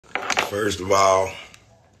First of all,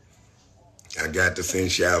 I got to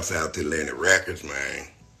send shouts out to Atlantic Records, man.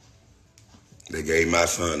 They gave my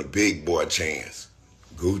son a big boy chance.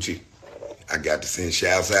 Gucci. I got to send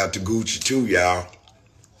shouts out to Gucci too, y'all.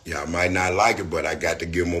 Y'all might not like it, but I got to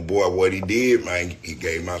give my boy what he did, man. He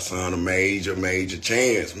gave my son a major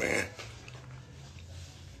chance, man.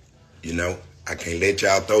 You know, I can't let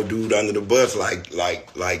y'all throw dude under the bus like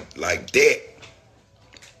that.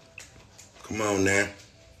 Come on now.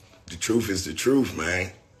 The truth is the truth,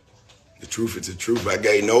 man. The truth is the truth. I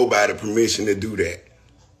gave nobody permission to do that.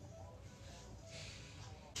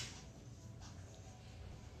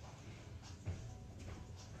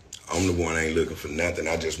 I'm the one ain't looking for nothing.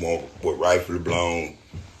 I just want what rightfully belong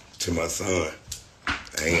to my son.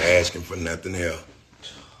 I ain't asking for nothing else.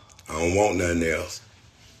 I don't want nothing else.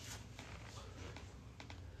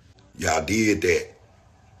 Y'all did that.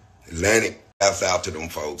 Atlantic, shouts out to them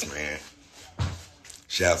folks, man.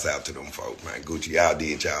 Shouts out to them folks, man. Gucci, y'all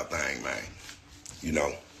did y'all thing, man. You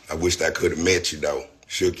know, I wished I could have met you, though.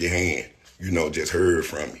 Shook your hand. You know, just heard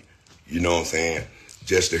from you. You know what I'm saying?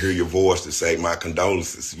 Just to hear your voice to say my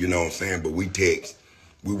condolences, you know what I'm saying? But we text.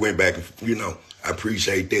 We went back and, you know, I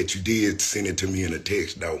appreciate that. You did send it to me in a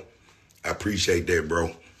text, though. I appreciate that,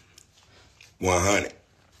 bro. 100.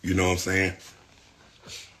 You know what I'm saying?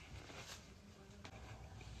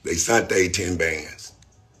 They sent they 10 bands.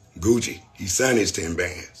 Gucci, he sent his 10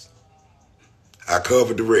 bands. I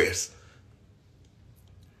covered the rest.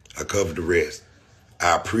 I covered the rest.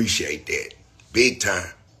 I appreciate that. Big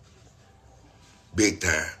time. Big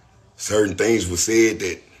time. Certain things were said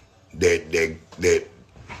that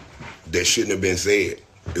shouldn't have been said.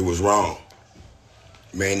 It was wrong.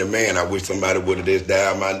 Man to man, I wish somebody would have just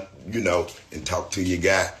dialed my, you know, and talked to your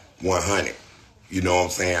guy 100. You know what I'm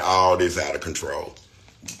saying? All this out of control.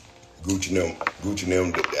 Gucci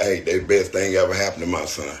them, hey, the best thing ever happened to my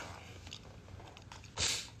son.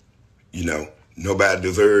 You know, nobody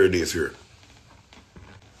deserved this here.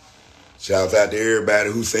 Shouts out to everybody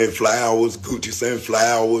who sent flowers. Gucci sent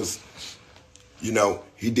flowers. You know,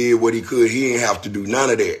 he did what he could. He ain't have to do none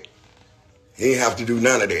of that. He ain't have to do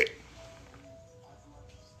none of that.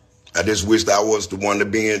 I just wished I was the one that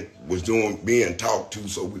being talked to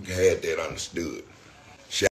so we could have that understood.